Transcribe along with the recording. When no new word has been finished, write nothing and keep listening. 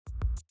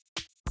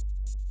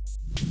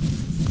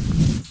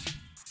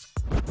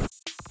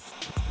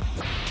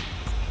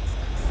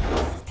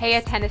Hey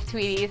tennis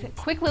tweeties,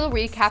 quick little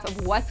recap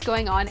of what's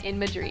going on in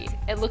Madrid.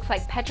 It looks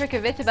like Petra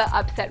Kvitova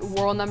upset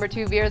world number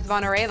 2 Vera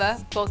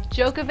Zvonareva. Both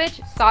Djokovic,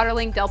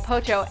 Soderling, Del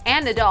Potro,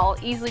 and Nadal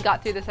easily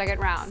got through the second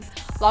round.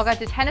 Log on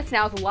to Tennis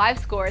Now's live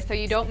score so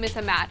you don't miss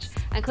a match,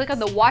 and click on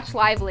the Watch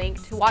Live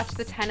link to watch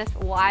the tennis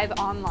live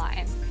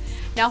online.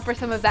 Now for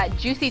some of that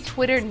juicy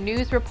Twitter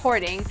news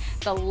reporting,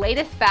 the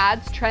latest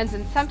fads, trends,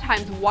 and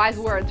sometimes wise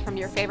words from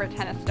your favorite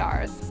tennis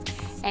stars.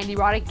 Andy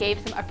Roddick gave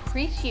some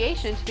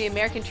appreciation to the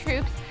American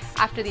troops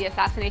after the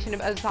assassination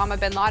of Osama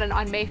bin Laden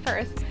on May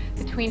 1st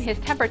between his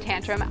temper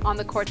tantrum on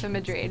the courts of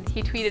Madrid.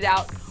 He tweeted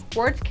out,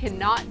 "Words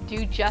cannot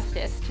do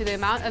justice to the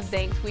amount of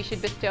thanks we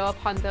should bestow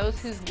upon those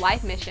whose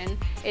life mission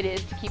it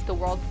is to keep the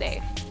world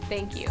safe.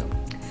 Thank you."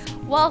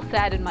 Well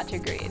said and much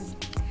agreed.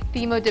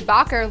 Timo de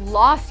Bakker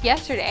lost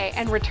yesterday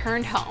and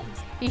returned home.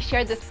 He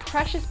shared this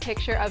precious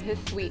picture of his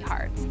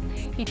sweetheart.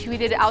 He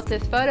tweeted out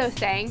this photo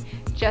saying,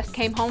 "Just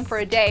came home for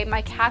a day.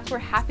 My cats were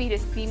happy to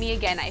see me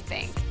again, I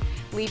think.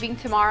 Leaving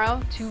tomorrow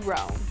to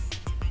Rome."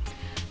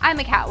 I'm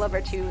a cat lover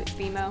too,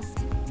 Timo.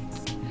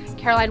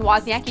 Caroline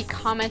Wozniacki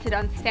commented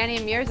on Sania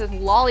Mirza's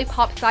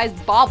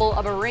lollipop-sized bauble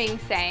of a ring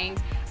saying,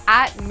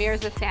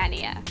 @Mirza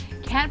Sania.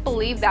 Can't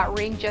believe that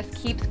ring just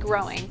keeps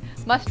growing.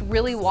 Must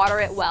really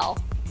water it well.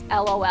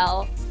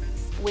 LOL.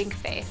 Wink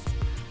face.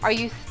 Are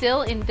you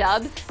still in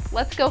Dubs?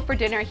 Let's go for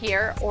dinner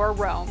here or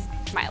Rome.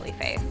 Smiley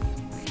face.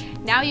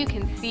 Now you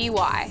can see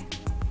why.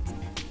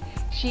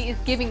 She is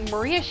giving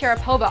Maria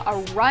Sharapova a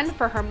run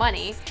for her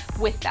money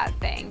with that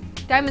thing.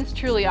 Diamonds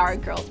truly are a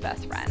girl's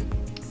best friend.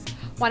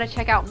 Want to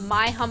check out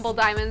my humble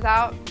diamonds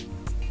out?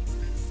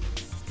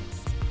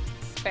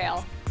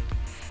 Fail.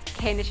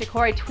 Kei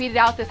Nishikori tweeted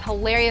out this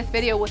hilarious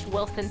video with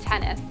Wilson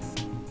Tennis.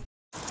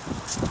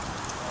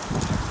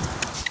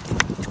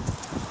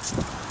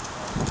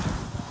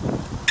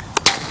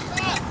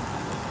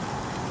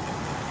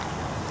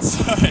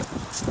 Sorry.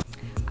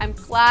 I'm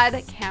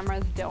glad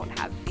cameras don't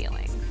have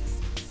feelings.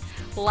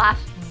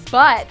 Last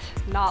but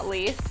not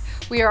least,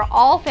 we are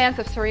all fans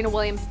of Serena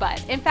Williams'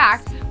 butt. In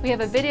fact, we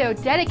have a video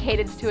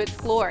dedicated to its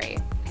glory.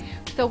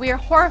 So we are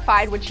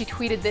horrified when she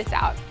tweeted this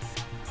out.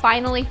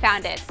 "Finally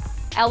found it.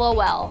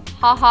 LOL.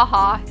 Ha ha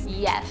ha.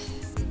 Yes."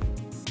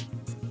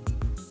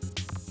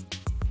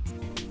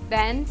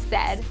 Then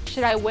said,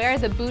 "Should I wear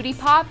the booty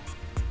pop?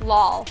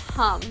 Lol.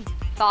 Hum.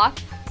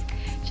 Thoughts?"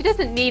 She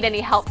doesn't need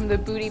any help from the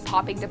booty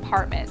popping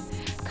department.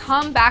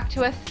 Come back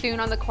to us soon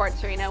on the court,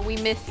 Serena. We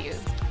miss you.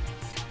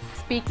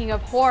 Speaking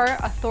of horror,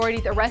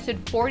 authorities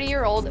arrested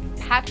 40-year-old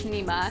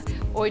Patnima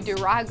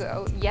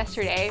Oidurago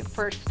yesterday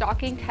for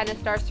stalking tennis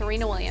star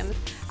Serena Williams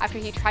after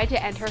he tried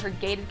to enter her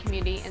gated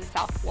community in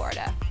South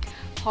Florida.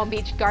 Palm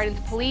Beach Gardens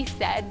police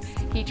said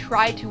he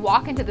tried to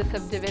walk into the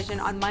subdivision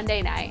on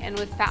Monday night and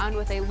was found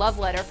with a love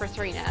letter for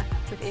Serena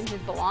within his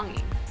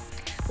belongings.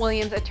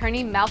 Williams'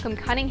 attorney Malcolm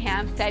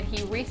Cunningham said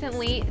he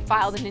recently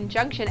filed an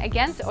injunction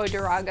against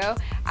Oidurago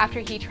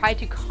after he tried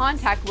to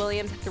contact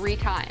Williams 3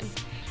 times.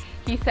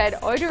 He said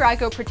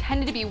Oidurago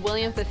pretended to be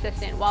Williams'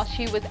 assistant while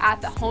she was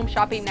at the Home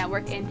Shopping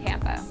Network in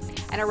Tampa.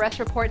 An arrest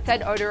report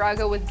said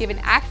Oidurago was given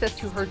access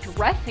to her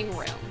dressing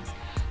room.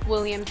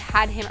 Williams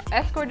had him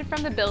escorted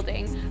from the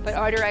building, but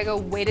Oidurago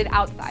waited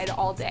outside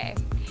all day.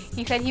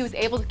 He said he was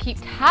able to keep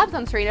tabs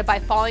on Serena by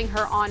following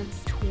her on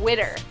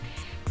Twitter.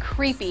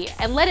 Creepy,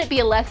 and let it be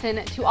a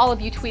lesson to all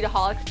of you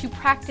tweetaholics to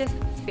practice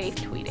safe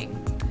tweeting.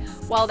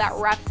 Well, that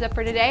wraps it up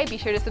for today. Be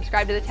sure to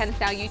subscribe to the Tennis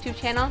Now YouTube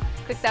channel.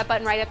 Click that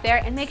button right up there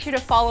and make sure to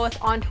follow us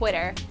on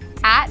Twitter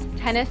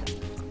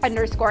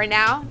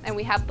 @tennis_now. And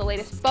we have the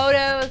latest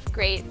photos,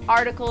 great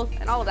articles,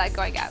 and all of that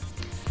going up.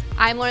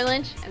 I'm Lauren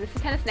Lynch, and this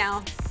is Tennis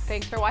Now.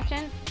 Thanks for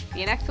watching.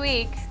 See you next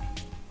week.